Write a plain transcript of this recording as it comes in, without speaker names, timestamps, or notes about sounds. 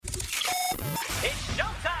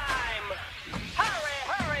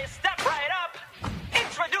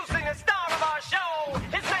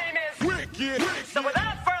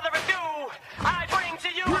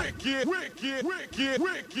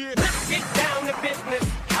wicked. Get down to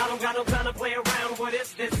business. I don't got no time to play around. What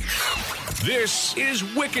is this? This is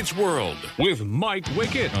Wicked's World with Mike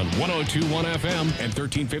Wicked on 102.1 FM and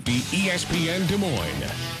 1350 ESPN Des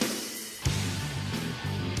Moines.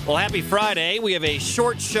 Well, happy Friday. We have a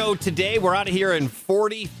short show today. We're out of here in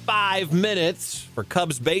 45 minutes for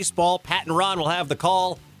Cubs baseball. Pat and Ron will have the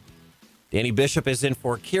call. Danny Bishop is in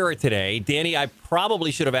for Kira today. Danny, I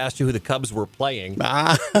probably should have asked you who the Cubs were playing.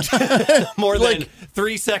 More than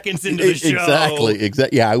 3 seconds into the show.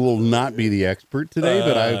 Exactly. Yeah, I will not be the expert today,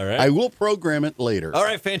 but I will program it later. All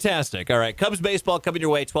right, fantastic. All right, Cubs baseball coming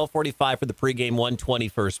your way, 12:45 for the pregame 1:20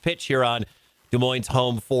 first pitch here on Des Moines'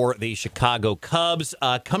 home for the Chicago Cubs.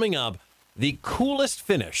 Coming up, the coolest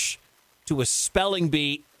finish to a spelling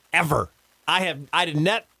bee ever. I did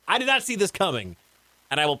not see this coming.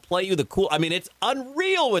 And I will play you the cool. I mean, it's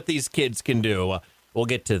unreal what these kids can do. We'll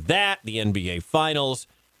get to that, the NBA Finals.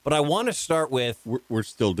 But I want to start with. We're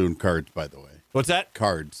still doing cards, by the way. What's that?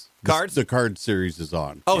 Cards. Cards? The card series is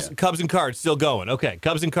on. Oh, yeah. So Cubs and cards still going. Okay,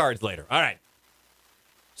 Cubs and cards later. All right.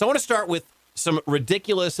 So I want to start with some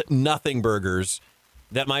ridiculous nothing burgers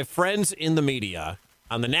that my friends in the media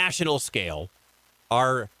on the national scale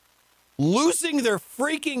are losing their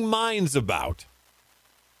freaking minds about.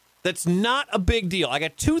 That's not a big deal. I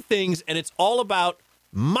got two things, and it's all about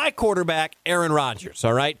my quarterback, Aaron Rodgers,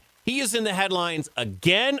 all right? He is in the headlines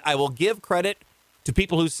again. I will give credit to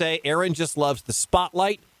people who say Aaron just loves the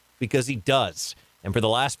spotlight because he does. And for the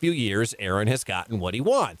last few years, Aaron has gotten what he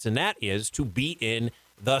wants, and that is to be in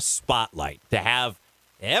the spotlight, to have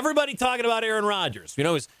everybody talking about Aaron Rodgers. You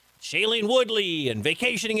know, is Shailene Woodley and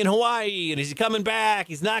vacationing in Hawaii, and is he coming back?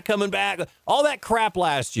 He's not coming back. All that crap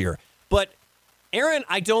last year. But Aaron,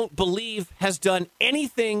 I don't believe, has done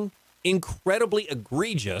anything incredibly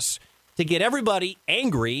egregious to get everybody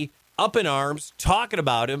angry, up in arms, talking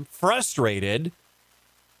about him, frustrated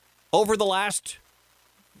over the last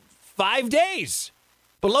 5 days.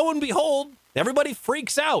 But lo and behold, everybody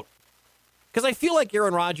freaks out. Because I feel like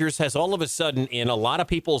Aaron Rodgers has all of a sudden in a lot of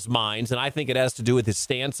people's minds, and I think it has to do with his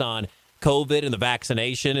stance on COVID and the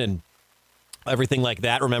vaccination and everything like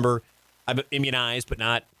that. Remember, I'm immunized but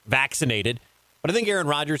not vaccinated. But I think Aaron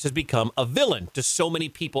Rodgers has become a villain to so many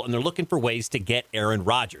people, and they're looking for ways to get Aaron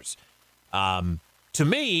Rodgers. To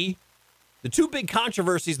me, the two big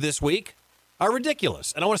controversies this week are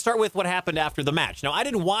ridiculous. And I want to start with what happened after the match. Now, I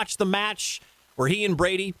didn't watch the match where he and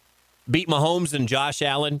Brady beat Mahomes and Josh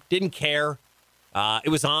Allen. Didn't care. It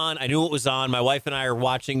was on. I knew it was on. My wife and I are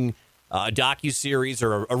watching a docuseries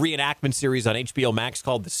or a reenactment series on HBO Max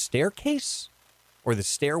called The Staircase or The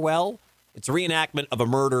Stairwell. It's a reenactment of a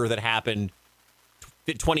murder that happened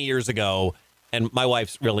 20 years ago, and my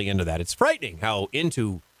wife's really into that. It's frightening how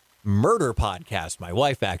into murder podcasts my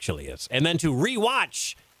wife actually is. And then to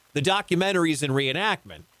rewatch the documentaries and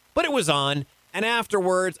reenactment. But it was on, and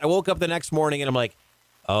afterwards, I woke up the next morning, and I'm like,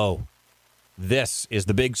 oh, this is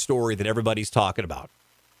the big story that everybody's talking about.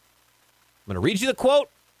 I'm going to read you the quote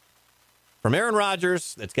from Aaron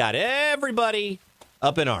Rodgers that's got everybody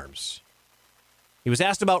up in arms. He was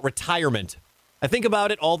asked about retirement. I think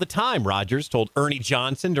about it all the time, Rodgers told Ernie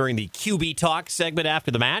Johnson during the QB Talk segment after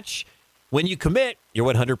the match. When you commit,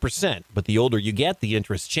 you're 100%. But the older you get, the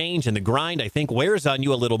interests change, and the grind, I think, wears on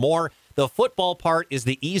you a little more. The football part is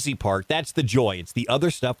the easy part. That's the joy. It's the other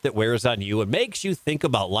stuff that wears on you and makes you think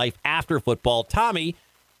about life after football. Tommy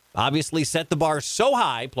obviously set the bar so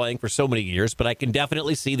high, playing for so many years, but I can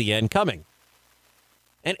definitely see the end coming.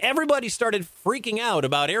 And everybody started freaking out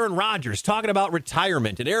about Aaron Rodgers, talking about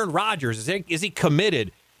retirement. And Aaron Rodgers, is he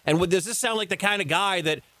committed? And does this sound like the kind of guy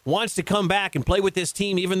that wants to come back and play with this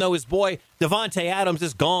team even though his boy Davante Adams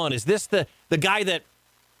is gone? Is this the guy that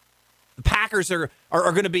the Packers are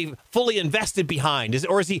going to be fully invested behind? Is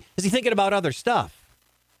he thinking about other stuff?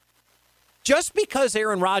 Just because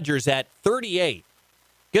Aaron Rodgers at 38,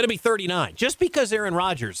 going to be 39, just because Aaron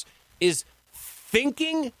Rodgers is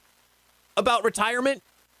thinking about retirement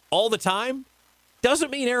all the time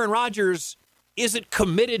doesn't mean Aaron Rodgers isn't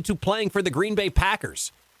committed to playing for the Green Bay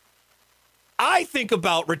Packers. I think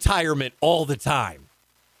about retirement all the time,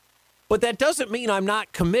 but that doesn't mean I'm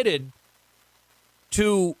not committed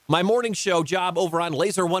to my morning show job over on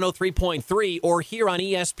Laser 103.3 or here on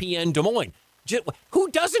ESPN Des Moines.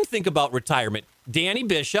 Who doesn't think about retirement? Danny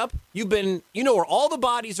Bishop, you know where all the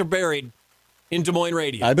bodies are buried in Des Moines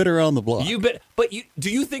radio. I've been around the block. Do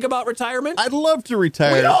you think about retirement? I'd love to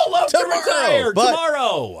retire. We all love tomorrow, to retire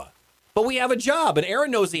tomorrow. But we have a job, and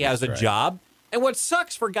Aaron knows he has a job. And what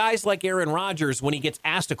sucks for guys like Aaron Rodgers when he gets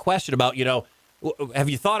asked a question about, have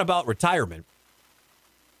you thought about retirement?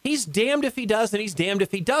 he's damned if he does and he's damned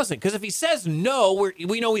if he doesn't. Because if he says no,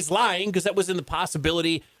 we know he's lying because that was in the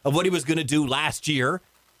possibility of what he was going to do last year.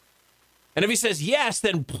 And if he says yes,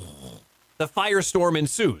 then the firestorm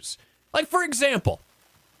ensues. Like, for example,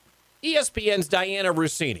 ESPN's Diana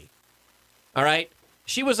Rossini. All right?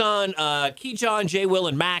 She was on Keyshawn, J. Will,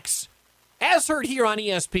 and Max, as heard here on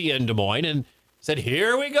ESPN Des Moines, and said,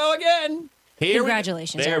 here we go again.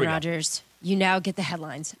 Congratulations, Aaron Rodgers. You now get the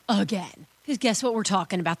headlines again. Because guess what we're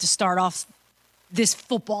talking about to start off this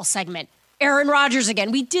football segment? Aaron Rodgers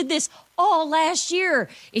again. We did this all last year.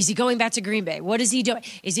 Is he going back to Green Bay? What is he doing?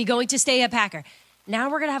 Is he going to stay a Packer? Now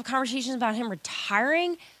we're going to have conversations about him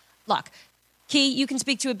retiring. Look, Key, you can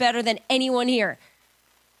speak to it better than anyone here.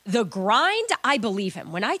 The grind, I believe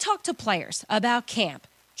him. When I talk to players about camp,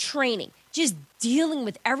 training, just dealing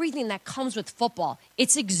with everything that comes with football,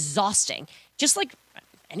 it's exhausting. Just like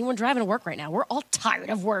anyone driving to work right now, we're all tired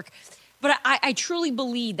of work. But I truly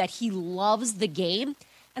believe that he loves the game.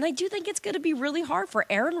 And I do think it's going to be really hard for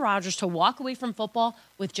Aaron Rodgers to walk away from football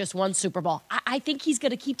with just one Super Bowl. I think he's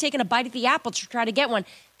going to keep taking a bite at the apple to try to get one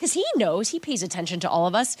because he knows, he pays attention to all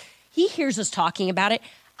of us. He hears us talking about it.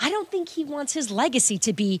 I don't think he wants his legacy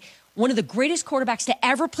to be one of the greatest quarterbacks to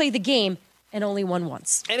ever play the game and only won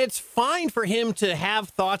once. And it's fine for him to have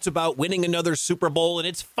thoughts about winning another Super Bowl, and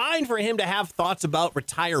it's fine for him to have thoughts about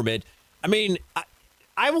retirement. I mean,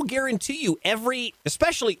 I will guarantee you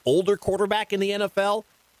especially older quarterback in the NFL,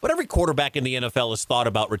 but every quarterback in the NFL has thought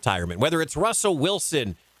about retirement, whether it's Russell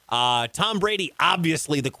Wilson, Tom Brady.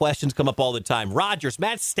 Obviously, the questions come up all the time. Rodgers,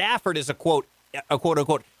 Matt Stafford is a quote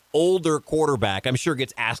unquote older quarterback. I'm sure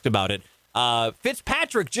gets asked about it.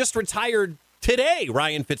 Fitzpatrick just retired today.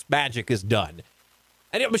 Ryan Fitzmagic is done.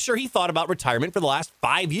 And I'm sure he thought about retirement for the last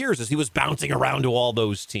 5 years as he was bouncing around to all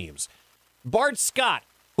those teams. Bart Scott,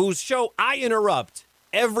 whose show I interrupt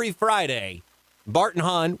every Friday, Bart and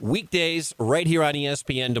Hahn, weekdays right here on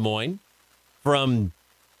ESPN Des Moines from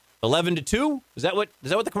 11 to 2. Is that what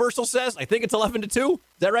the commercial says? I think it's 11 to 2. Is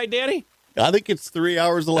that right, Danny? I think it's 3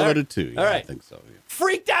 hours, 11 to 2. Yeah, all right. I think so. Yeah.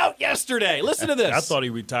 Freaked out yesterday. Listen to this. I thought he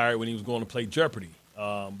retired when he was going to play Jeopardy.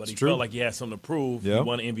 But he felt like he had something to prove. Yep. He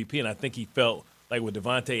won an MVP, and I think he felt like with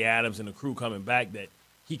Devontae Adams and the crew coming back that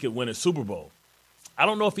he could win a Super Bowl. I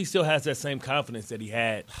don't know if he still has that same confidence that he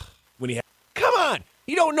had when he had. Come on.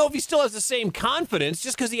 You don't know if he still has the same confidence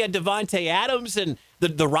just because he had Devontae Adams and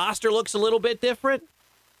the roster looks a little bit different.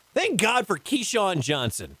 Thank God for Keyshawn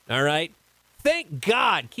Johnson, all right? Thank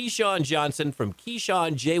God Keyshawn Johnson from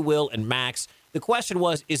Keyshawn, J. Will, and Max. The question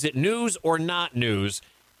was, is it news or not news?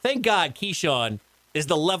 Thank God Keyshawn is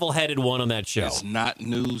the level-headed one on that show. It's not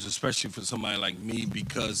news, especially for somebody like me,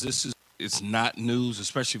 because it's not news,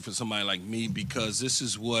 especially for somebody like me, because this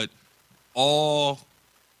is what all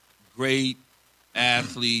great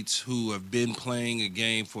athletes who have been playing a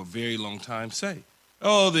game for a very long time say.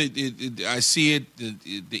 Oh, I see it.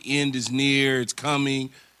 The end is near. It's coming.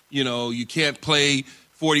 You know, you can't play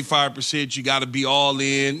 45%. You got to be all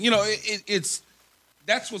in. You know, it's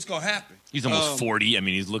that's what's going to happen. He's almost 40. I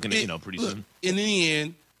mean, he's looking at, pretty soon. In the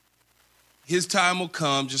end, his time will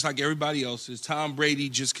come just like everybody else's. Tom Brady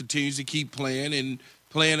just continues to keep playing and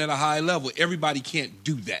playing at a high level. Everybody can't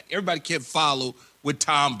do that. Everybody can't follow what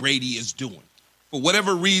Tom Brady is doing. For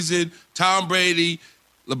whatever reason, Tom Brady,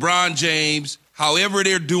 LeBron James, however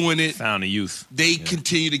they're doing it, found a youth. They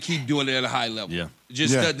continue to keep doing it at a high level. Yeah. It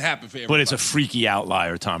just doesn't happen for everybody. But it's a freaky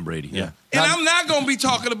outlier, Tom Brady. Yeah. And I'm not going to be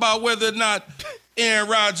talking about whether or not Aaron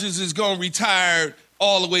Rodgers is going to retire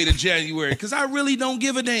all the way to January because I really don't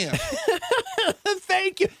give a damn.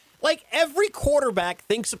 Thank you. Like every quarterback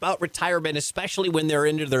thinks about retirement, especially when they're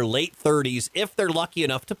into their late 30s, if they're lucky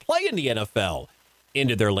enough to play in the NFL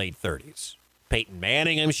into their late 30s. Peyton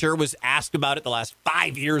Manning, I'm sure, was asked about it the last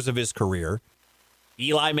 5 years of his career.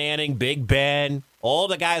 Eli Manning, Big Ben, all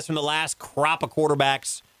the guys from the last crop of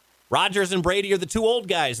quarterbacks. Rodgers and Brady are the two old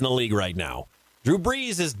guys in the league right now. Drew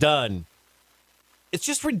Brees is done. It's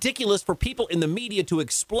just ridiculous for people in the media to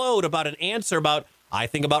explode about an answer about, I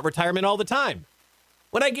think about retirement all the time.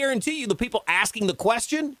 When I guarantee you the people asking the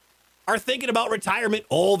question are thinking about retirement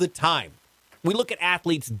all the time. We look at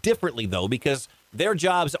athletes differently, though, because their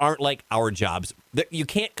jobs aren't like our jobs. You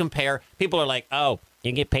can't compare. People are like, oh,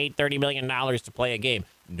 you get paid $30 million to play a game.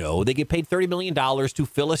 No, they get paid $30 million to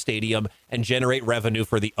fill a stadium and generate revenue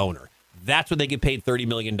for the owner. That's what they get paid $30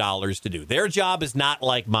 million to do. Their job is not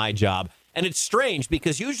like my job. And it's strange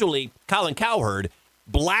because usually Colin Cowherd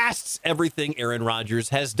blasts everything Aaron Rodgers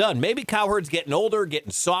has done. Maybe Cowherd's getting older,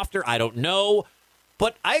 getting softer. I don't know.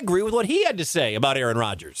 But I agree with what he had to say about Aaron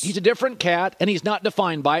Rodgers. He's a different cat, and he's not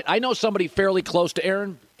defined by it. I know somebody fairly close to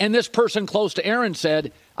Aaron, and this person close to Aaron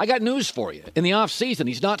said, I got news for you. In the offseason,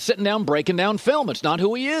 he's not sitting down breaking down film. It's not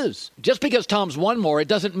who he is. Just because Tom's won more, it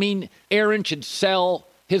doesn't mean Aaron should sell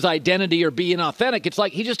his identity or be inauthentic. It's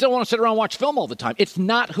like he just don't want to sit around and watch film all the time. It's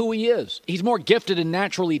not who he is. He's more gifted and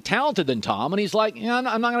naturally talented than Tom, and he's like, yeah,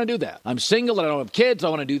 I'm not going to do that. I'm single and I don't have kids. I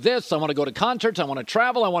want to do this. I want to go to concerts. I want to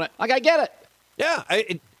travel. I get it. Yeah,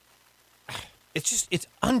 it's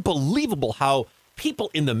unbelievable how people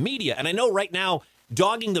in the media, and I know right now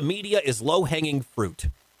dogging the media is low-hanging fruit.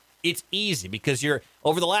 It's easy because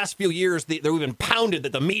over the last few years, we've been pounded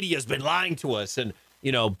that the media has been lying to us and,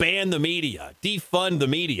 ban the media, defund the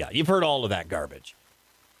media. You've heard all of that garbage.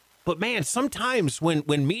 But, man, sometimes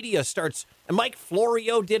when media starts, and Mike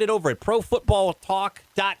Florio did it over at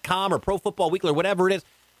ProFootballTalk.com or Pro Football Weekly or whatever it is,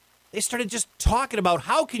 they started just talking about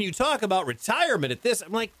how can you talk about retirement at this?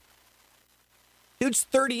 I'm like, dude's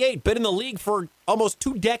 38, been in the league for almost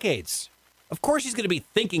 2 decades. Of course he's going to be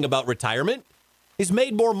thinking about retirement. He's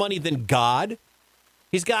made more money than God.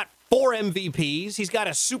 He's got 4 MVPs. He's got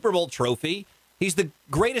a Super Bowl trophy. He's the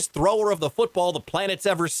greatest thrower of the football the planet's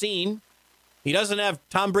ever seen. He doesn't have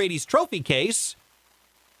Tom Brady's trophy case,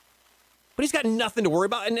 but he's got nothing to worry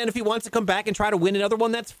about. And if he wants to come back and try to win another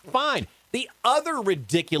one, that's fine. The other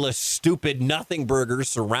ridiculous, stupid nothing burgers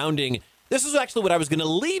surrounding this is actually what I was going to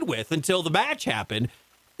lead with until the match happened,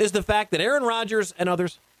 is the fact that Aaron Rodgers and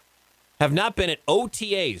others have not been at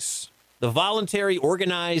OTAs, the voluntary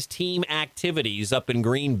organized team activities up in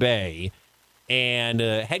Green Bay. And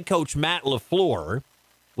head coach Matt LaFleur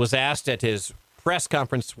was asked at his press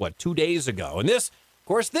conference, 2 days ago. And this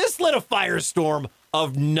lit a firestorm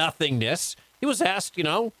of nothingness. He was asked,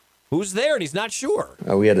 who's there? And he's not sure.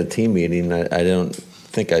 We had a team meeting. I don't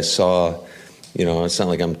think I saw, it's not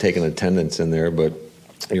like I'm taking attendance in there, but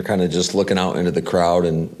you're kind of just looking out into the crowd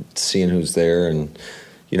and seeing who's there. And,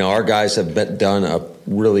 our guys have done a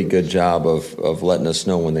really good job of letting us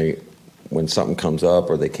know when something comes up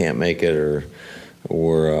or they can't make it or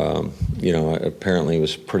apparently it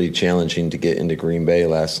was pretty challenging to get into Green Bay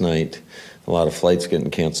last night. A lot of flights getting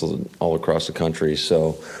canceled all across the country.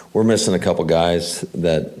 So we're missing a couple guys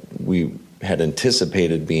that we had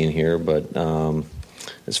anticipated being here. But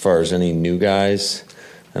as far as any new guys,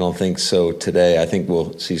 I don't think so today. I think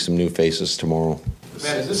we'll see some new faces tomorrow.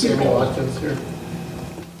 Matt, is this Sammy Watkins here?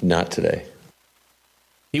 Not today.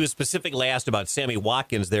 He was specifically asked about Sammy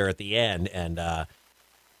Watkins there at the end. And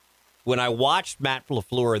when I watched Matt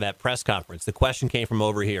LaFleur at that press conference, the question came from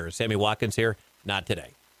over here. Is Sammy Watkins here? Not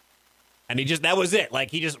today. And that was it.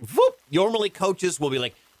 Normally coaches will be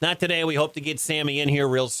like, not today. We hope to get Sammy in here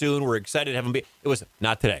real soon. We're excited to have him be. It was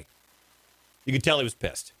not today. You could tell he was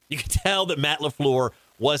pissed. You could tell that Matt LaFleur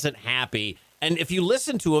wasn't happy. And if you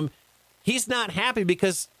listen to him, he's not happy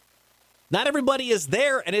because not everybody is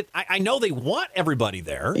there. And I know they want everybody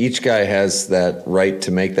there. Each guy has that right to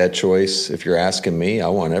make that choice. If you're asking me, I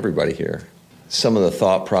want everybody here. Some of the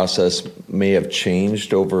thought process may have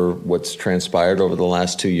changed over what's transpired over the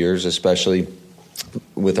last 2 years, especially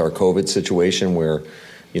with our COVID situation where,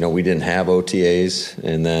 we didn't have OTAs.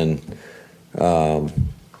 And then,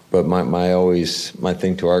 but my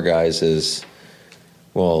thing to our guys is,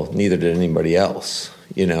 well, neither did anybody else,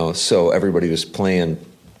 so everybody was playing,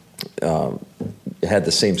 had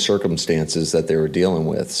the same circumstances that they were dealing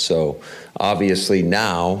with. So obviously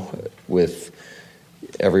now with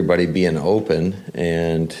everybody being open,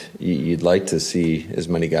 and you'd like to see as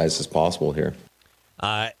many guys as possible here.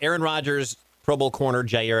 Aaron Rodgers, Pro Bowl corner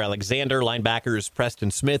Jair Alexander, linebackers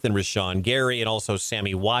Preston Smith and Rashawn Gary, and also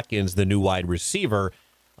Sammy Watkins, the new wide receiver,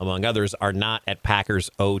 among others, are not at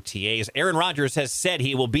Packers OTAs. Aaron Rodgers has said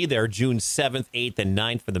he will be there June 7th, 8th, and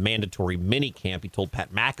 9th for the mandatory minicamp. He told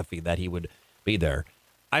Pat McAfee that he would be there.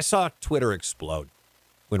 I saw Twitter explode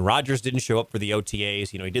when Rodgers didn't show up for the OTAs.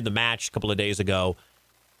 He did the match a couple of days ago.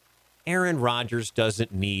 Aaron Rodgers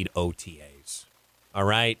doesn't need OTAs. All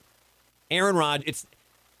right? Aaron Rodgers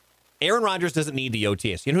doesn't need the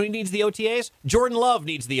OTAs. You know who needs the OTAs? Jordan Love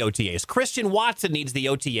needs the OTAs. Christian Watson needs the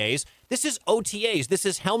OTAs. This is OTAs. This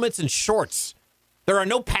is helmets and shorts. There are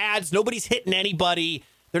no pads. Nobody's hitting anybody.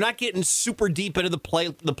 They're not getting super deep into the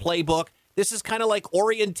playbook. This is kind of like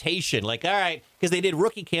orientation. All right, because they did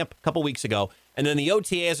rookie camp a couple weeks ago, and then the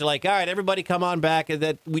OTAs are like, all right, everybody come on back.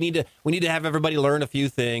 That we need to have everybody learn a few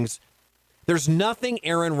things. There's nothing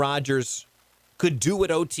Aaron Rodgers could do at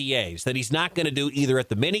OTAs that he's not going to do either at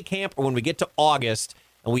the mini camp or when we get to August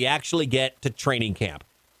and we actually get to training camp.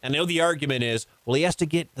 And I know the argument is, well, he has to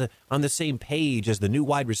get on the same page as the new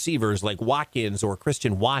wide receivers like Watkins or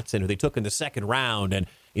Christian Watson, who they took in the second round. And,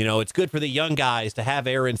 it's good for the young guys to have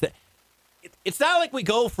Aaron's. It's not like we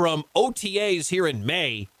go from OTAs here in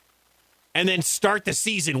May and then start the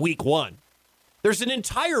season week 1. There's an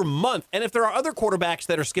entire month. And if there are other quarterbacks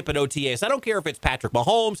that are skipping OTAs, I don't care if it's Patrick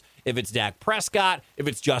Mahomes, if it's Dak Prescott, if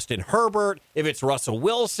it's Justin Herbert, if it's Russell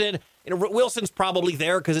Wilson. Wilson's probably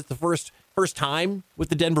there because it's the first time with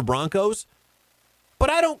the Denver Broncos. But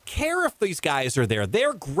I don't care if these guys are there.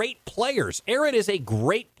 They're great players. Aaron is a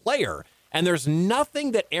great player. And there's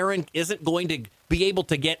nothing that Aaron isn't going to be able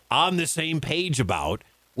to get on the same page about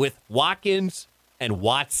with Watkins and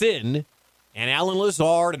Watson and Alan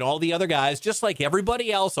Lazard and all the other guys, just like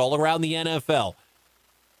everybody else all around the NFL,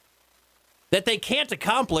 that they can't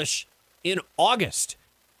accomplish in August.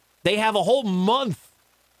 They have a whole month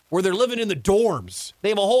where they're living in the dorms. They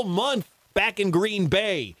have a whole month back in Green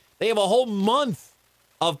Bay. They have a whole month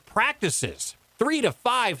of practices, 3 to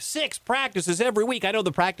 5, 6 practices every week. I know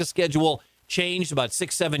the practice schedule changed about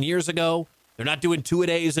 6-7 years ago. They're not doing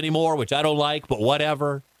 2-a-days anymore, which I don't like, but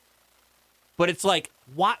whatever. But it's like,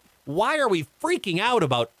 why are we freaking out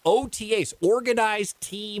about OTAs, organized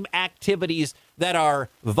team activities that are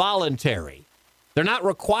voluntary? They're not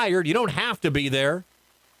required. You don't have to be there.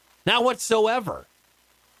 Not whatsoever.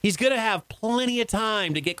 He's going to have plenty of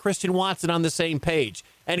time to get Christian Watson on the same page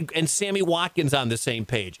and Sammy Watkins on the same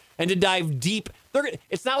page and to dive deep.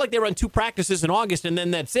 It's not like they run 2 practices in August and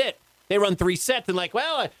then that's it. They run 3 sets and like,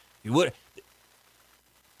 well, you would.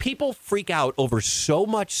 People freak out over so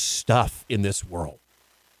much stuff in this world.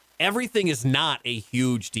 Everything is not a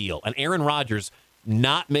huge deal. And Aaron Rodgers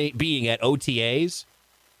not being at OTAs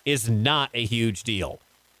is not a huge deal.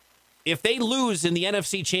 If they lose in the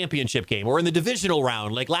NFC Championship game or in the divisional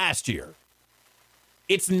round like last year,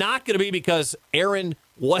 it's not going to be because Aaron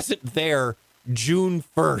wasn't there June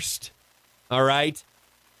 1st. All right?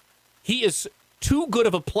 He is too good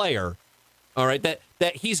of a player, all right, that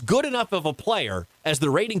he's good enough of a player as the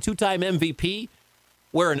reigning 2-time MVP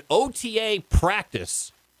where an OTA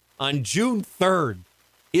practice on June 3rd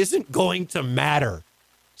isn't going to matter.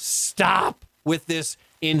 Stop with this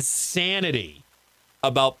insanity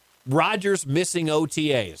about Rodgers missing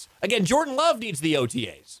OTAs. Again, Jordan Love needs the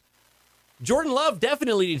OTAs. Jordan Love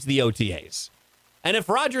definitely needs the OTAs. And if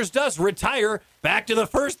Rodgers does retire, back to the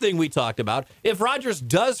first thing we talked about, if Rodgers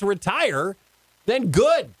does retire, then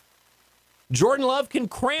good. Jordan Love can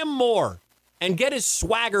cram more and get his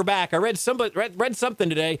swagger back. I read something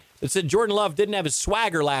today that said Jordan Love didn't have his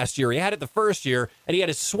swagger last year. He had it the first year, and he had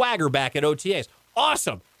his swagger back at OTAs.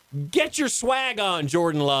 Awesome. Get your swag on,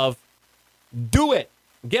 Jordan Love. Do it.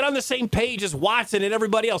 Get on the same page as Watson and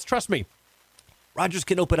everybody else. Trust me, Rodgers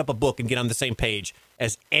can open up a book and get on the same page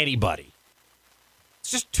as anybody.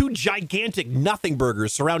 It's just 2 gigantic nothing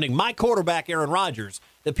burgers surrounding my quarterback, Aaron Rodgers,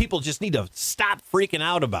 that people just need to stop freaking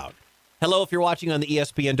out about. Hello, if you're watching on the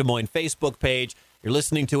ESPN Des Moines Facebook page. You're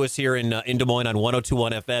listening to us here in Des Moines on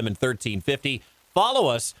 102.1 FM and 1350. Follow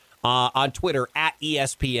us on Twitter at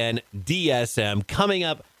ESPN DSM. Coming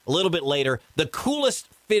up a little bit later, the coolest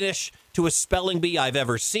finish to a spelling bee I've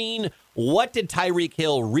ever seen. What did Tyreek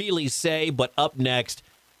Hill really say? But up next,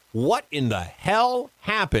 what in the hell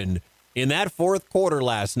happened in that fourth quarter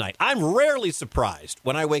last night? I'm rarely surprised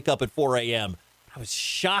when I wake up at 4 a.m. I was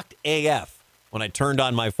shocked AF when I turned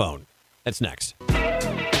on my phone. That's next.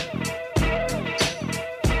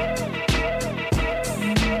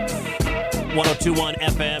 102.1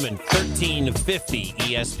 FM and 1350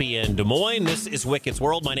 ESPN Des Moines. This is Wickett's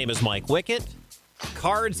World. My name is Mike Wickett.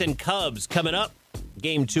 Cards and Cubs coming up.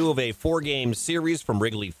 Game 2 of a 4-game series from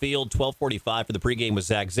Wrigley Field. 12:45 for the pregame with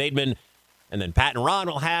Zach Zaidman. And then Pat and Ron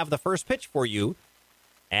will have the first pitch for you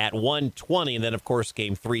at 1:20. And then, of course,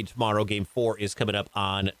 Game 3 tomorrow. Game 4 is coming up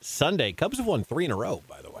on Sunday. Cubs have won 3 in a row,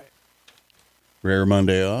 by the way. Rare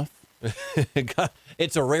Monday off.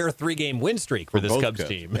 It's a rare 3-game win streak for this Cubs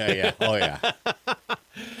team. Yeah. Oh, yeah.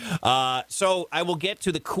 So I will get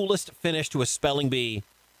to the coolest finish to a spelling bee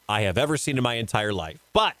I have ever seen in my entire life.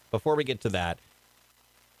 But before we get to that,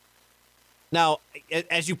 now,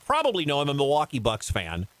 as you probably know, I'm a Milwaukee Bucks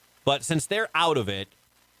fan. But since they're out of it,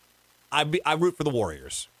 I root for the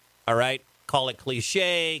Warriors. All right? Call it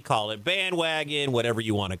cliche, call it bandwagon, whatever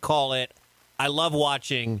you want to call it. I love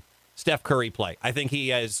watching Steph Curry play. I think he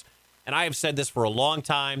has, and I have said this for a long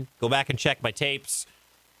time, go back and check my tapes.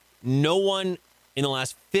 No one in the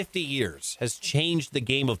last 50 years has changed the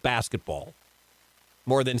game of basketball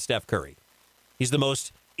more than Steph Curry. He's the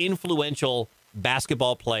most influential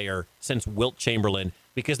basketball player since Wilt Chamberlain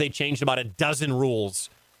because they changed about a dozen rules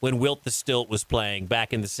when Wilt the Stilt was playing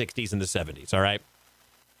back in the 60s and the 70s, all right?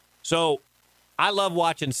 So I love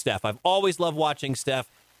watching Steph. I've always loved watching Steph.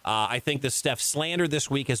 I think the Steph slander this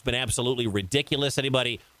week has been absolutely ridiculous.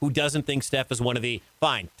 Anybody who doesn't think Steph is one of the,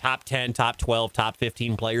 top 10, top 12, top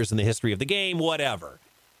 15 players in the history of the game, whatever.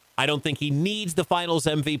 I don't think he needs the Finals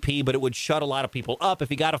MVP, but it would shut a lot of people up if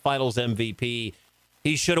he got a Finals MVP.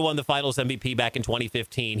 He should have won the Finals MVP back in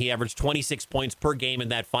 2015. He averaged 26 points per game in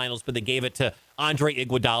that Finals, but they gave it to Andre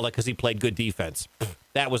Iguodala because he played good defense.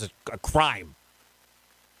 That was a crime.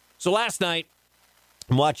 So last night,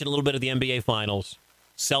 I'm watching a little bit of the NBA Finals,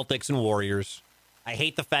 Celtics and Warriors. I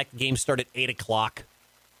hate the fact the game started at 8 o'clock.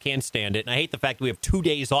 Can't stand it. And I hate the fact we have 2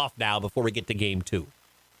 days off now before we get to game 2.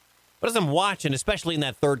 But as I'm watching, especially in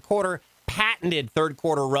that third quarter, patented third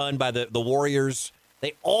quarter run by the Warriors,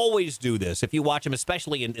 they always do this. If you watch them,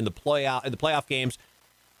 especially in the playoff games,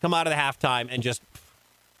 come out of the halftime and just,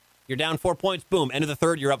 you're down 4 points, boom, end of the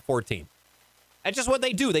third, you're up 14. That's just what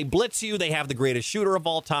they do. They blitz you. They have the greatest shooter of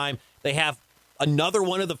all time. They have another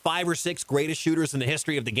one of the 5 or 6 greatest shooters in the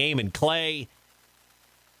history of the game in Clay.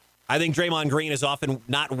 I think Draymond Green is often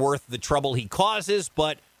not worth the trouble he causes,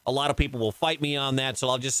 but a lot of people will fight me on that, so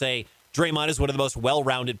I'll just say Draymond is one of the most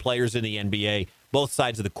well-rounded players in the NBA, both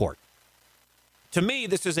sides of the court. To me,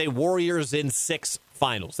 this is a Warriors in 6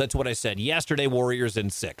 Finals. That's what I said. Yesterday, Warriors in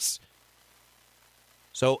 6.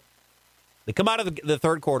 So they come out of the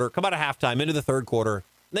third quarter, come out of halftime, into the third quarter,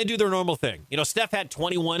 and they do their normal thing. You know, Steph had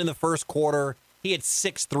 21 in the first quarter. He had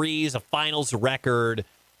 6 threes, a Finals record.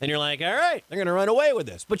 And you're like, all right, they're going to run away with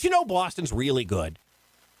this. But you know Boston's really good.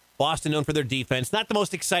 Boston known for their defense. Not the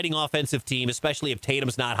most exciting offensive team, especially if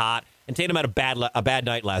Tatum's not hot. And Tatum had a bad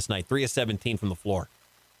night last night, 3 of 17 from the floor.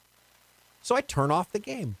 So I turn off the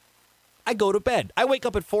game. I go to bed. I wake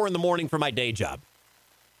up at 4 in the morning for my day job.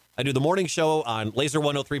 I do the morning show on Laser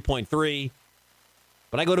 103.3,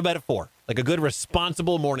 but I go to bed at 4, like a good,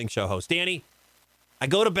 responsible morning show host. Danny, I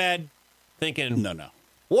go to bed thinking, No.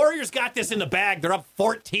 Warriors got this in the bag. They're up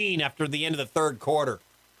 14 after the end of the third quarter.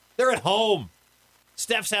 They're at home.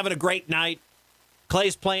 Steph's having a great night.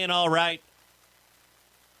 Clay's playing all right.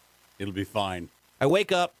 It'll be fine. I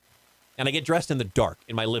wake up, and I get dressed in the dark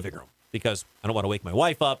in my living room because I don't want to wake my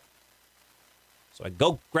wife up. So I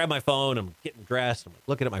go grab my phone. I'm getting dressed. I'm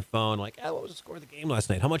looking at my phone like, what was the score of the game last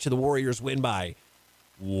night? How much did the Warriors win by?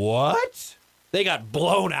 What? They got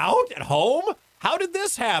blown out at home? How did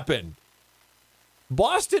this happen?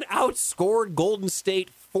 Boston outscored Golden State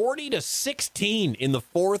 40-16 in the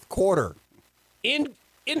fourth quarter. In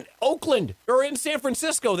Oakland or in San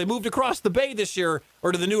Francisco, they moved across the bay this year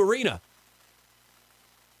or to the new arena.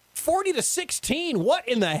 40-16. What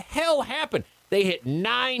in the hell happened? They hit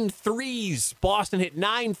 9 threes. Boston hit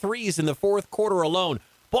 9 threes in the fourth quarter alone.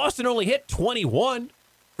 Boston only hit 21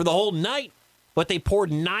 for the whole night, but they poured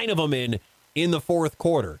 9 of them in the fourth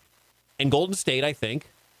quarter. And Golden State, I think,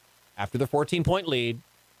 after the 14-point lead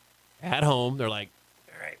at home, they're like,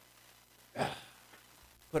 all right,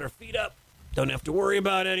 put our feet up. Don't have to worry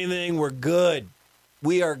about anything. We're good.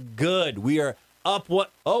 We are good. We are up.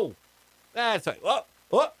 What? Oh, that's right.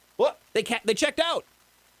 What? They checked out.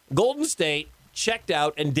 Golden State checked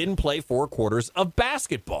out and didn't play 4 quarters of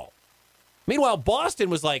basketball. Meanwhile, Boston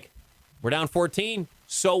was like, we're down 14.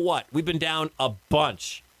 So what? We've been down a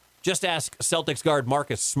bunch. Just ask Celtics guard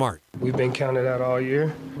Marcus Smart. We've been counted out all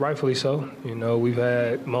year, rightfully so. You know, we've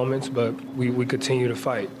had moments, but we continue to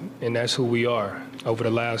fight, and that's who we are. Over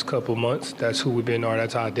the last couple months, that's who we've been,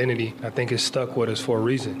 that's our identity. I think it's stuck with us for a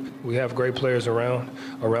reason. We have great players around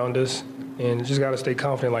us, and just got to stay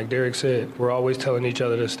confident, like Derek said. We're always telling each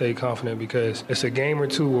other to stay confident because it's a game or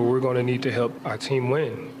two where we're going to need to help our team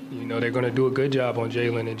win. You know, they're going to do a good job on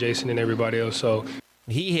Jalen and Jason and everybody else, so.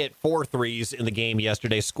 He hit 4 threes in the game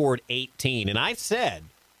yesterday, scored 18. And I said,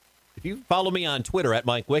 if you follow me on Twitter at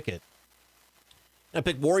Mike Wickett, I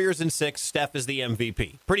picked Warriors in 6. Steph is the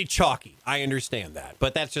MVP. Pretty chalky. I understand that.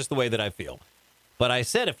 But that's just the way that I feel. But I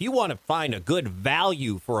said, if you want to find a good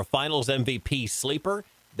value for a Finals MVP sleeper,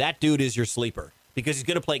 that dude is your sleeper. Because he's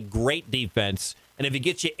going to play great defense. And if he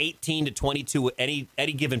gets you 18 to 22 at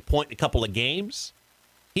any given point in a couple of games,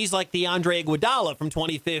 he's like the Andre Iguodala from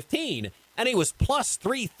 2015. And he was plus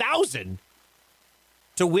 3,000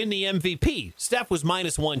 to win the MVP. Steph was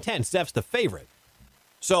minus 110. Steph's the favorite.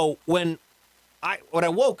 So when I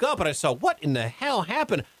woke up and I saw, what in the hell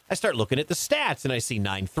happened? I start looking at the stats, and I see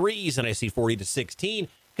 9 threes, and I see 40-16,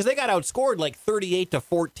 because they got outscored like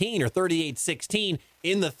 38-14 or 38-16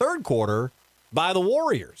 in the third quarter by the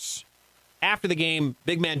Warriors. After the game,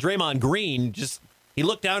 big man Draymond Green, he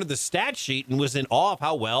looked down at the stat sheet and was in awe of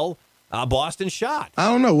how well Boston shot. I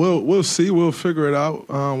don't know. We'll see. We'll figure it out.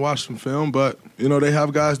 Watch some film. But, you know, they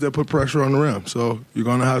have guys that put pressure on the rim. So you're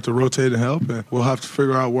going to have to rotate and help. And we'll have to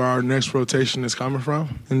figure out where our next rotation is coming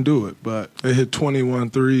from and do it. But they hit 21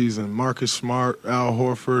 threes, and Marcus Smart, Al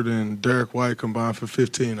Horford, and Derek White combined for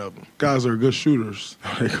 15 of them. Guys are good shooters.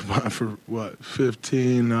 They combined for,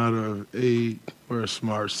 15 out of 8. Where's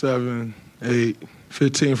Smart? 7, 8,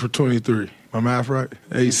 15 for 23. My math right?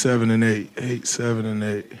 8, 7, and 8. 8, 7, and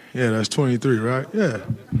 8. Yeah, that's 23, right? Yeah.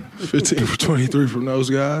 15 for 23 from those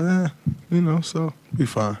guys. So be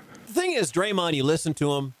fine. The thing is, Draymond, you listen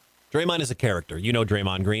to him. Draymond is a character. You know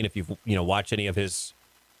Draymond Green if you've watched any of his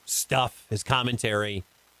stuff, his commentary.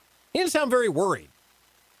 He didn't sound very worried.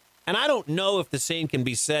 And I don't know if the same can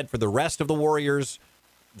be said for the rest of the Warriors,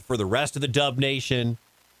 for the rest of the Dub Nation.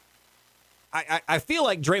 I feel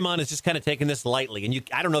like Draymond is just kind of taking this lightly. And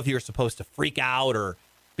I don't know if you're supposed to freak out or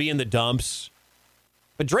be in the dumps.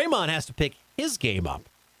 But Draymond has to pick his game up.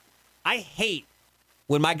 I hate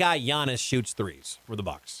when my guy Giannis shoots threes for the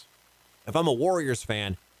Bucks. If I'm a Warriors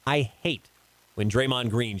fan, I hate when Draymond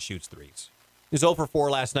Green shoots threes. He was 0 for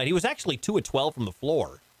 4 last night. He was actually 2 of 12 from the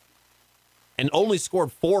floor and only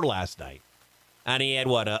scored 4 last night. And he had,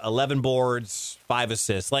 11 boards, 5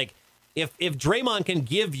 assists. Like, if Draymond can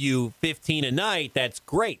give you 15 a night, that's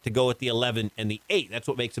great to go with the 11 and the 8. That's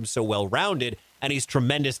what makes him so well-rounded, and he's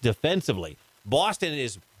tremendous defensively. Boston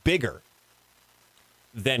is bigger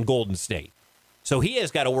than Golden State. So he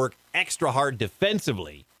has got to work extra hard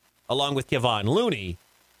defensively, along with Kevon Looney,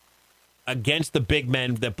 against the big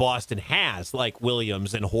men that Boston has, like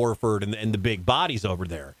Williams and Horford and the big bodies over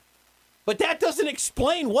there. But that doesn't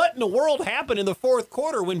explain what in the world happened in the fourth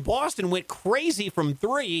quarter when Boston went crazy from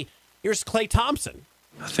 3. Here's Klay Thompson.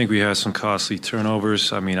 I think we had some costly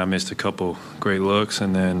turnovers. I mean, I missed a couple great looks,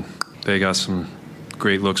 and then they got some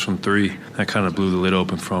great looks from 3. That kind of blew the lid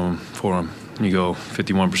open for them. You go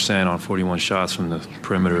 51% on 41 shots from the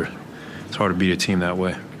perimeter. It's hard to beat a team that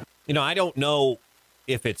way. I don't know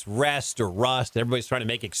if it's rest or rust. Everybody's trying to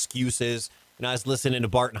make excuses. I was listening to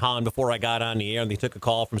Bart and Hahn before I got on the air, and they took a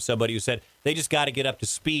call from somebody who said they just got to get up to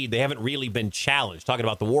speed. They haven't really been challenged. Talking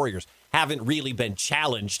about the Warriors, haven't really been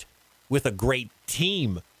challenged with a great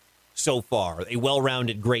team so far, a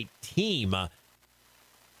well-rounded great team.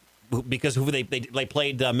 Because who they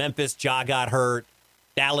played Memphis, Ja got hurt.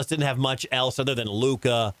 Dallas didn't have much else other than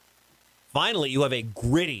Luka. Finally, you have a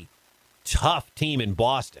gritty, tough team in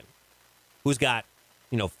Boston who's got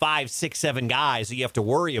 5, 6, 7 guys that you have to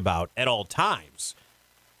worry about at all times.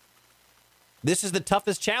 This is the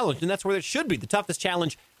toughest challenge, and that's where it should be. The toughest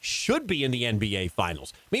challenge should be in the NBA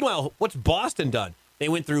Finals. Meanwhile, what's Boston done? They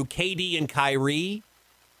went through KD and Kyrie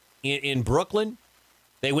in Brooklyn.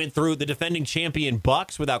 They went through the defending champion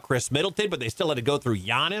Bucks without Chris Middleton, but they still had to go through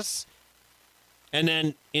Giannis. And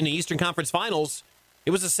then in the Eastern Conference Finals, it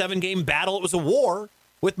was a 7-game battle. It was a war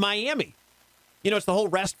with Miami. It's the whole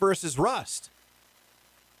rest versus rust.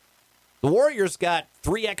 The Warriors got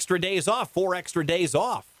 3 extra days off, 4 extra days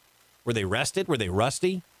off. Were they rested? Were they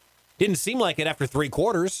rusty? Didn't seem like it after 3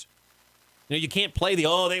 quarters. You can't play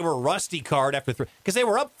they were rusty card after 3, because they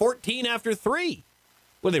were up 14 after 3.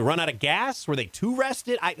 Would they run out of gas? Were they too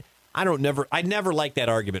rested? I never liked that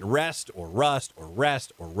argument. Rest or rust or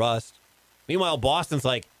rest or rust. Meanwhile, Boston's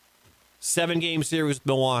like 7-game series with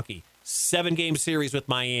Milwaukee, 7-game series with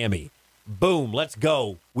Miami. Boom, let's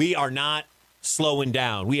go. We are not slowing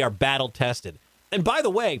down. We are battle tested. And by the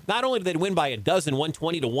way, not only did they win by a dozen,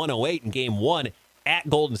 120-108 in game 1 at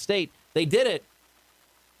Golden State, they did it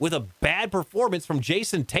with a bad performance from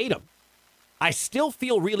Jason Tatum. I still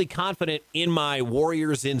feel really confident in my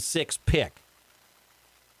Warriors in 6 pick.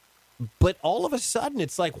 But all of a sudden,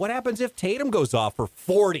 it's like, what happens if Tatum goes off for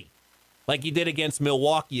 40, like he did against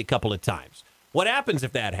Milwaukee a couple of times? What happens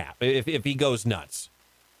if that happens, if he goes nuts?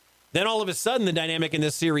 Then all of a sudden, the dynamic in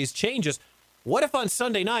this series changes. What if on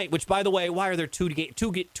Sunday night, which, by the way, why are there 2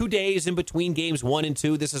 days in between games 1 and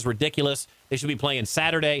 2? This is ridiculous. They should be playing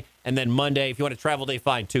Saturday and then Monday. If you want to travel day,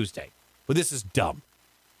 fine, Tuesday. But this is dumb.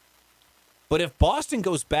 But if Boston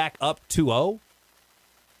goes back up 2-0,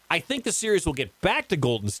 I think the series will get back to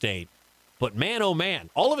Golden State. But man, oh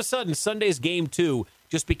man, all of a sudden, Sunday's game 2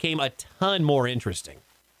 just became a ton more interesting.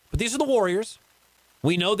 But these are the Warriors.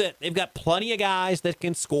 We know that they've got plenty of guys that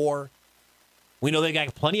can score. We know they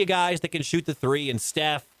got plenty of guys that can shoot the 3, and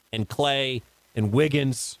Steph and Clay and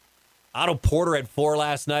Wiggins. Otto Porter had 4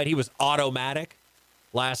 last night. He was automatic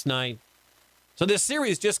last night. So this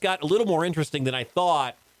series just got a little more interesting than I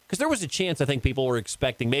thought, because there was a chance I think people were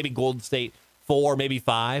expecting maybe Golden State 4, maybe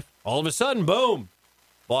 5. All of a sudden, boom,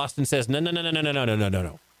 Boston says,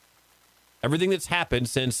 no. Everything that's happened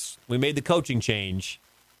since we made the coaching change,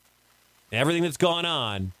 everything that's gone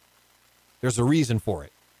on, there's a reason for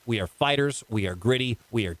it. We are fighters. We are gritty.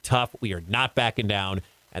 We are tough. We are not backing down.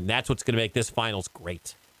 And that's what's going to make this finals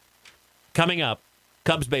great. Coming up,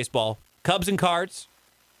 Cubs baseball. Cubs and Cards.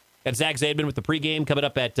 Got Zach Zaidman with the pregame coming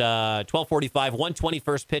up at 12:45. 1:20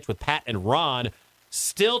 first pitch with Pat and Ron.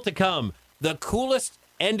 Still to come, the coolest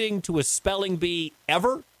ending to a spelling bee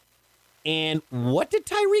ever? And what did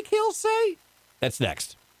Tyreek Hill say? That's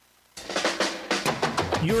next.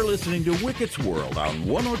 You're listening to Wicket's World on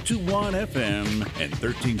 102.1 FM and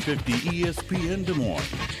 1350 ESPN Des Moines.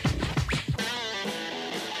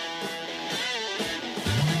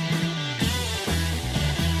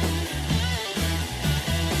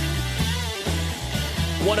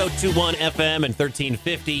 .102.1 FM and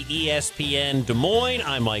 1350 ESPN Des Moines.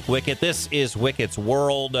 I'm Mike Wicket. This is Wicket's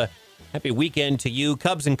World. Happy weekend to you.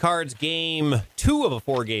 Cubs and Cards game 2 of a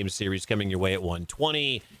 4-game series coming your way at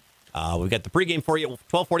 1:20. We've got the pregame for you at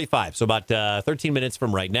 12:45, so about 13 minutes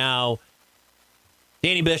from right now.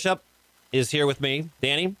 Danny Bishop is here with me.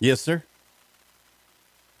 Danny? Yes, sir.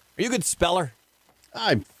 Are you a good speller?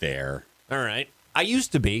 I'm fair. All right. I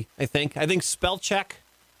used to be, I think. I think spell check.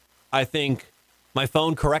 I think my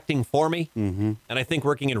phone correcting for me. Mm-hmm. And I think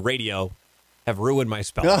working in radio have ruined my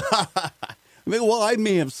spelling. I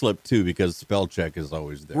may have slipped, too, because spell check is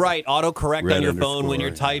always there. Right. Autocorrect on your phone when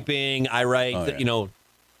you're typing. I write,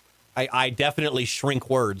 I definitely shrink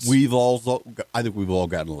words. I think we've all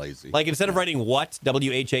gotten lazy. Like instead of writing what,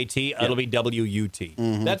 W-H-A-T, it'll be W-U-T.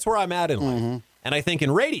 Mm-hmm. That's where I'm at in life. And I think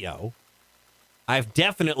in radio, I've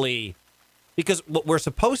definitely, because what we're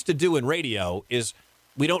supposed to do in radio is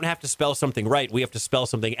we don't have to spell something right. We have to spell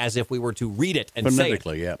something as if we were to read it and say it.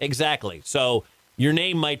 Phonetically, yeah. Exactly. So your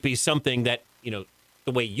name might be something that,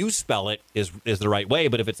 the way you spell it is the right way.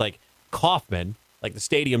 But if it's like Kauffman, like the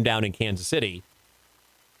stadium down in Kansas City,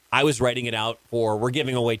 I was writing it out we're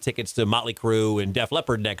giving away tickets to Motley Crue and Def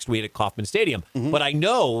Leppard next week at Kauffman Stadium. Mm-hmm. But I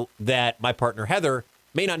know that my partner Heather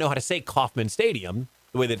may not know how to say Kauffman Stadium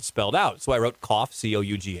the way that it's spelled out. So I wrote Kauf,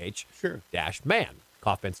 C-O-U-G-H, dash man,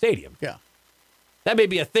 Kauffman Stadium. Yeah. That may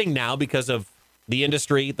be a thing now because of the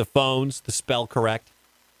industry, the phones, the spell correct.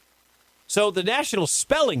 So the National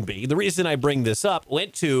Spelling Bee, the reason I bring this up,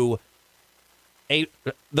 went to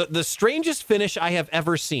the strangest finish I have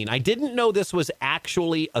ever seen. I didn't know this was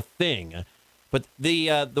actually a thing, but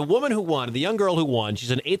the woman who won, the young girl who won,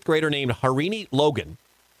 she's an 8th grader named Harini Logan,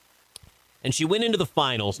 and she went into the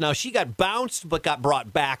finals. Now, she got bounced but got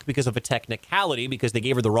brought back because of a technicality, because they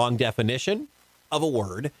gave her the wrong definition of a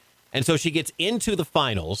word, and so she gets into the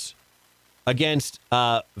finals against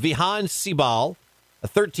Vihan Sibal, a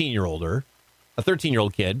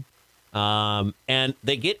 13-year-old kid, and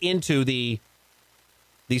they get into the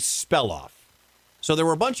spell off. So there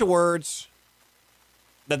were a bunch of words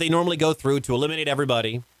that they normally go through to eliminate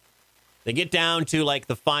everybody. They get down to like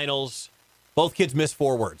the finals. Both kids miss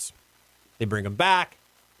 4 words. They bring them back.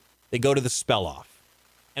 They go to the spell off.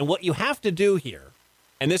 And what you have to do here,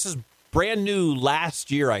 and this is brand new last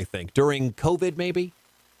year, I think, during COVID maybe,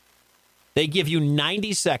 they give you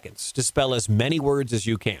 90 seconds to spell as many words as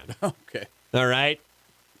you can. Okay. All right?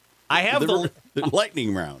 I have the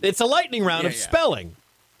lightning round. It's a lightning round of spelling.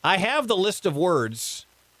 I have the list of words.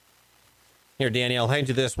 Here, Danny, I'll hand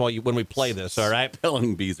you this when we play this, all right?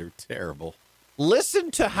 Spelling bees are terrible. Listen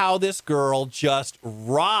to how this girl just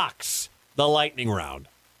rocks the lightning round.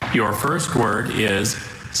 Your first word is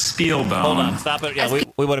Spielbone. Hold on, stop it. Yeah,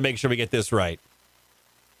 we want to make sure we get this right.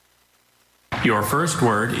 Your first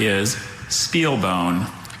word is Spielbone.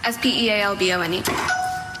 S-P-E-A-L-B-O-N-E.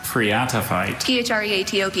 Phreatophyte.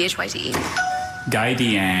 T-H-R-E-A-T-O-P-H-Y-T-E.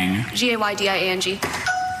 Gaidiang. G-A-Y-D-I-A-N-G.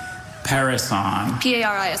 Parison.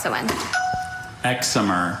 P-A-R-I-S-O-N.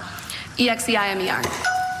 Exemer. E-X-E-I-M-E-R.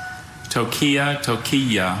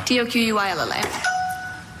 Tokia. T-O-Q-U-I-L-L-A.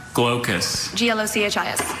 Glaucus.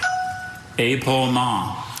 G-L-O-C-H-I-S.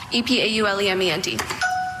 Epaulement. E-P-A-U-L-E-M-E-N-T.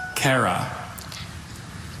 Cara.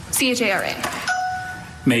 C-H-A-R-A.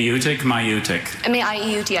 Maiutic.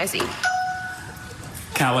 M-A-I-E-U-T-I-C.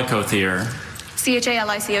 Calicothere.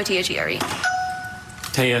 C-H-A-L-I-C-O-T-H-E-R-E.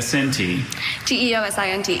 Teosinti.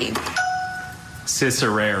 T-E-O-S-I-N-T-E.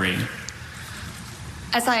 Cicerari.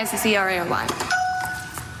 S-I-C-C-R-A-R-Y.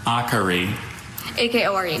 Akari.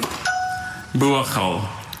 A-K-O-R-E. Buachal.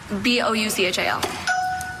 B-O-U-C-H-A-L.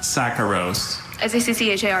 Saccharos.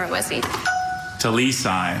 S-A-C-C-H-A-R-O-S-E.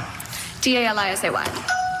 Talisai. T-A-L-I-S-A-Y.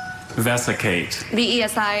 Vesicate.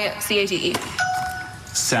 V-E-S-I-C-A-T-E.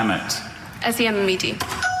 Semet. S-E-M-M-E-T.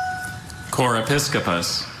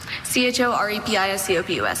 Chorepiscopus.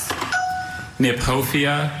 C-H-O-R-E-P-I-S-C-O-P-U-S.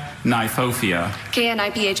 Nipophia. Nifophia.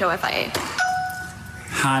 K-N-I-P-H-O-F-I-A.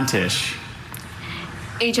 Hantish.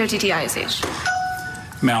 H-O-T-T-I-S-H.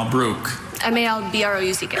 Malbrook.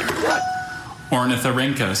 M-A-L-B-R-O-U-C-K.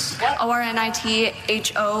 Ornithorhynchus.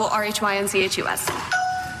 O-R-N-I-T-H-O-R-H-Y-N-C-H-U-S.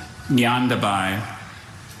 Nyandabai.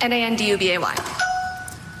 N-A-N-D-U-B-A-Y.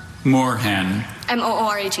 Moorhen.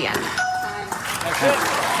 M-O-O-R-H-E-N.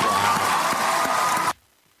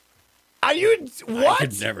 Are you what? I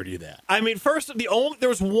could never do that. I mean, first, there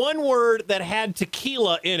was one word that had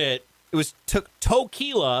tequila in it. It was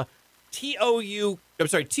toquila, Toquilla.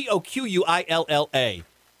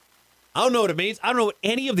 I don't know what it means. I don't know what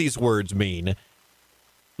any of these words mean.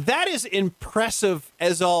 That is impressive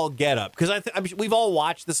as all get up, because we've all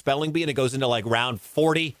watched the spelling bee, and it goes into like round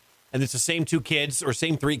 40, and it's the same two kids or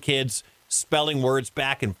same three kids spelling words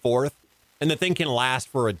back and forth, and the thing can last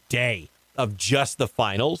for a day of just the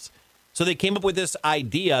finals. So they came up with this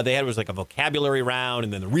idea. It was like a vocabulary round,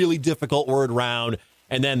 and then the really difficult word round,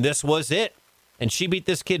 and then this was it. And she beat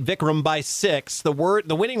this kid Vikram by 6. The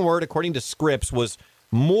winning word, according to Scripps, was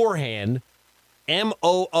Moorhen,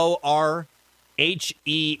 Moorhen.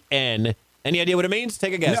 Any idea what it means?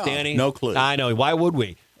 Take a guess, Danny. No clue. I know. Why would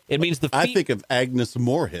we? It means I think of Agnes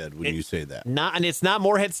Moorehead when you say that. And it's not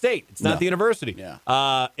Moorhead State. It's not the university.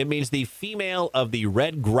 Yeah. It means the female of the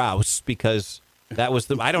red grouse, because that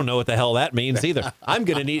was I don't know what the hell that means either. I'm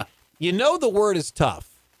going to need, the word is tough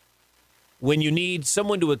when you need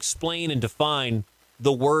someone to explain and define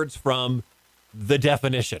the words from the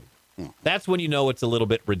definition. That's when you know it's a little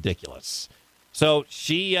bit ridiculous. So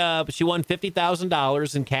she won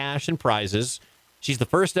 $50,000 in cash and prizes. She's the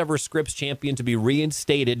first ever Scripps champion to be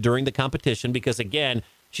reinstated during the competition because, again,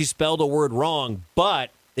 she spelled a word wrong,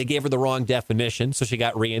 but they gave her the wrong definition, so she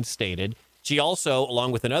got reinstated. She also,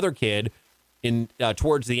 along with another kid,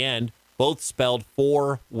 towards the end, both spelled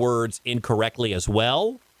 4 words incorrectly as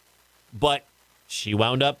well, but she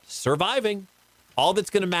wound up surviving. All that's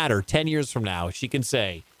going to matter 10 years from now, she can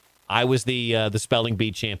say, I was the spelling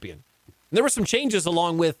bee champion. And there were some changes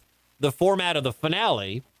along with the format of the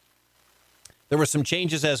finale. There were some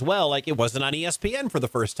changes as well, like it wasn't on ESPN for the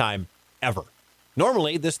first time ever.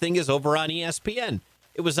 Normally, this thing is over on ESPN.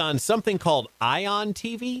 It was on something called Ion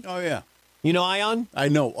TV. Oh, yeah. You know Ion? I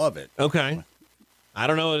know of it. Okay. I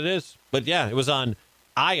don't know what it is. But, yeah, it was on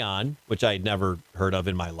Ion, which I had never heard of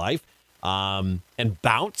in my life, and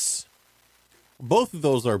Bounce. Both of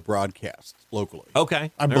those are broadcast locally.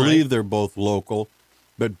 Okay. I believe they're both local,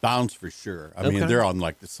 but Bounce for sure. I mean, they're on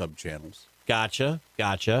like the sub-channels. Gotcha.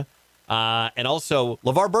 And also,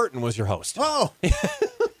 LeVar Burton was your host. Oh,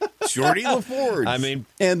 Shorty LaForge. I mean,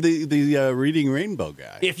 and the Reading Rainbow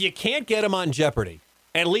guy. If you can't get him on Jeopardy,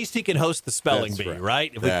 at least he can host the spelling bee,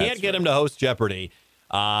 right? If we can't get him to host Jeopardy,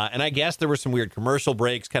 and I guess there were some weird commercial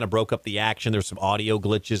breaks, kind of broke up the action. There's some audio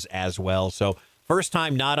glitches as well. So first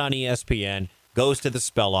time not on ESPN, goes to the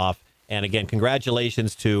spell-off. And again,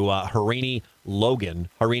 congratulations to Harini Logan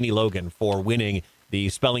for winning the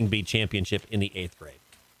spelling bee championship in the 8th grade.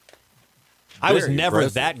 I was never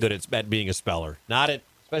that good at being a speller.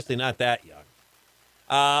 Especially not that young.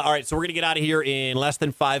 All right, so we're going to get out of here in less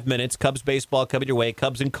than 5 minutes. Cubs baseball coming your way,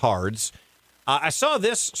 Cubs and Cards. I saw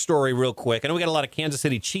this story real quick. I know we got a lot of Kansas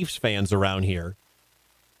City Chiefs fans around here.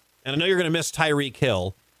 And I know you're going to miss Tyreek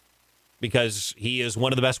Hill because he is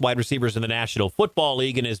one of the best wide receivers in the National Football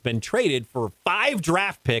League and has been traded for 5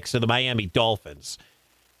 draft picks of the Miami Dolphins.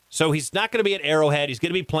 So he's not going to be at Arrowhead. He's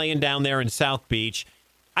going to be playing down there in South Beach.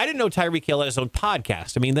 I didn't know Tyreek Hill had his own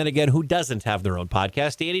podcast. I mean, then again, who doesn't have their own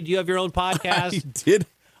podcast? Danny, do you have your own podcast?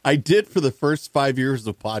 I did for the first 5 years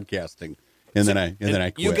of podcasting, and then I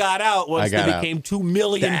quit. You got out once they became 2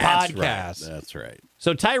 million podcasts. That's right.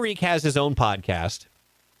 So Tyreek has his own podcast.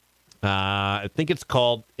 I think it's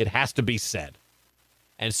called It Has to Be Said.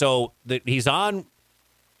 And so he's on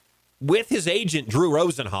with his agent, Drew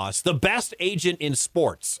Rosenhaus, the best agent in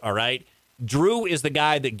sports, all right? Drew is the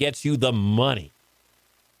guy that gets you the money.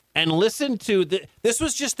 And listen to this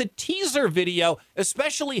was just the teaser video,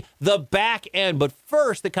 especially the back end. But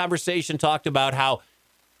first, the conversation talked about how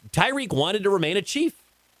Tyreek wanted to remain a Chief.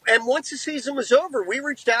 And once the season was over, we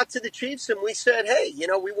reached out to the Chiefs and we said, hey,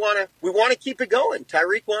 we want to keep it going.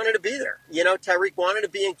 Tyreek wanted to be there. Tyreek wanted to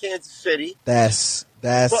be in Kansas City.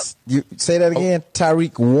 You say that again.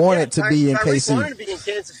 Tyreek wanted to be in KC. Wanted to be in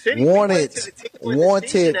Kansas City. Wanted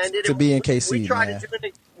to be in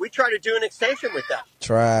KC. We tried to do an extension with them.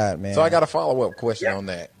 Tried, man. So I got a follow-up question on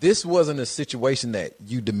that. This wasn't a situation that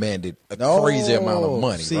you demanded a crazy amount of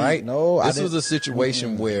money, right? No, this was a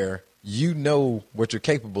situation where you know what you're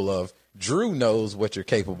capable of. Drew knows what you're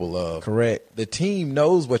capable of. Correct. The team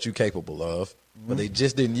knows what you're capable of, but they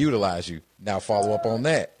just didn't utilize you. Now follow up on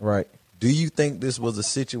that. Right. Do you think this was a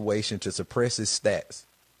situation to suppress his stats,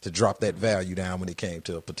 to drop that value down when it came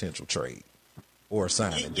to a potential trade or a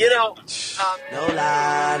signing? No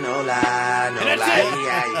lie.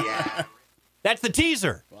 Yeah. That's the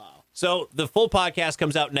teaser. Wow. So the full podcast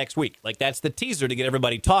comes out next week. That's the teaser to get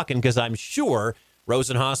everybody talking because I'm sure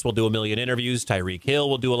Rosenhaus will do 1 million interviews. Tyreek Hill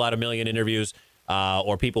will do a lot of million interviews.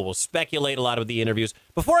 or people will speculate a lot of the interviews.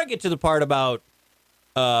 Before I get to the part about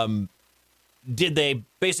did they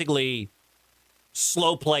basically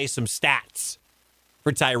slow play some stats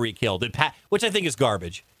for Tyreek Hill, which I think is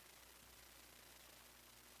garbage.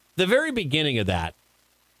 The very beginning of that,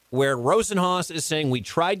 where Rosenhaus is saying we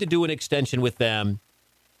tried to do an extension with them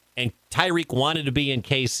and Tyreek wanted to be in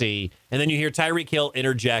KC, and then you hear Tyreek Hill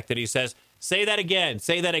interject and he says, say that again.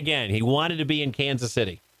 He wanted to be in Kansas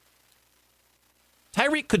City.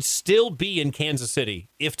 Tyreek could still be in Kansas City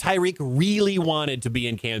if Tyreek really wanted to be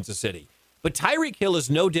in Kansas City. But Tyreek Hill is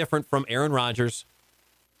no different from Aaron Rodgers.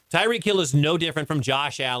 Tyreek Hill is no different from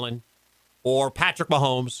Josh Allen or Patrick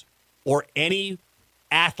Mahomes or any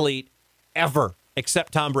athlete ever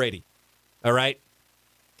except Tom Brady. All right?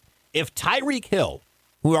 If Tyreek Hill,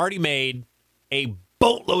 who already made a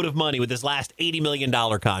boatload of money with his last $80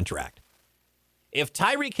 million contract, if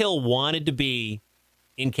Tyreek Hill wanted to be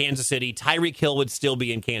in Kansas City, Tyreek Hill would still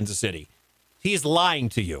be in Kansas City. He's lying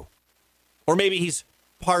to you. Or maybe he's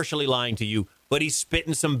partially lying to you, but he's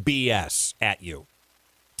spitting some BS at you.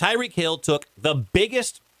 Tyreek Hill took the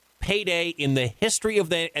biggest payday in the history of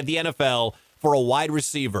the NFL for a wide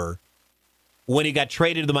receiver when he got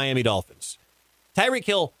traded to the Miami Dolphins. Tyreek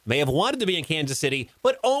Hill may have wanted to be in Kansas City,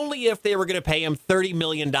 but only if they were going to pay him $30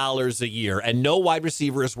 million a year, and no wide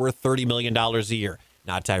receiver is worth $30 million a year.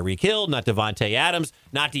 Not Tyreek Hill, not Devontae Adams,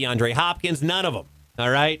 not DeAndre Hopkins, none of them. All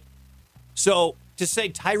right? So to say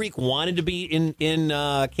Tyreek wanted to be in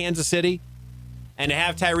Kansas City and to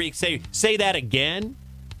have Tyreek say that again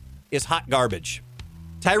is hot garbage.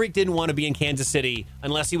 Tyreek didn't want to be in Kansas City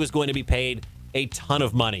unless he was going to be paid a ton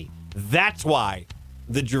of money. That's why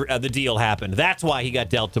the deal happened. That's why he got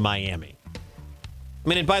dealt to Miami. I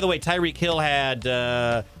mean, and by the way, Tyreek Hill had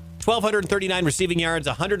 1,239 receiving yards,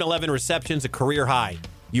 111 receptions, a career high.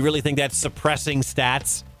 You really think that's suppressing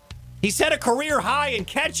stats? He set a career high in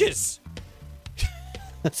catches.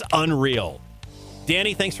 That's unreal.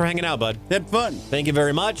 Danny, thanks for hanging out, bud. Had fun. Thank you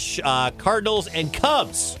very much. Cardinals and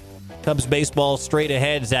Cubs. Cubs baseball straight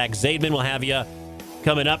ahead. Zach Zaidman will have you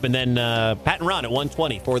coming up, and then Pat and Ron at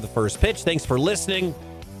 1:20 for the first pitch. Thanks for listening.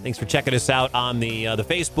 Thanks for checking us out on the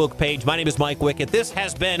Facebook page. My name is Mike Wickett. This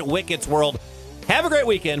has been Wickett's World. Have a great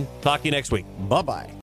weekend. Talk to you next week. Bye-bye.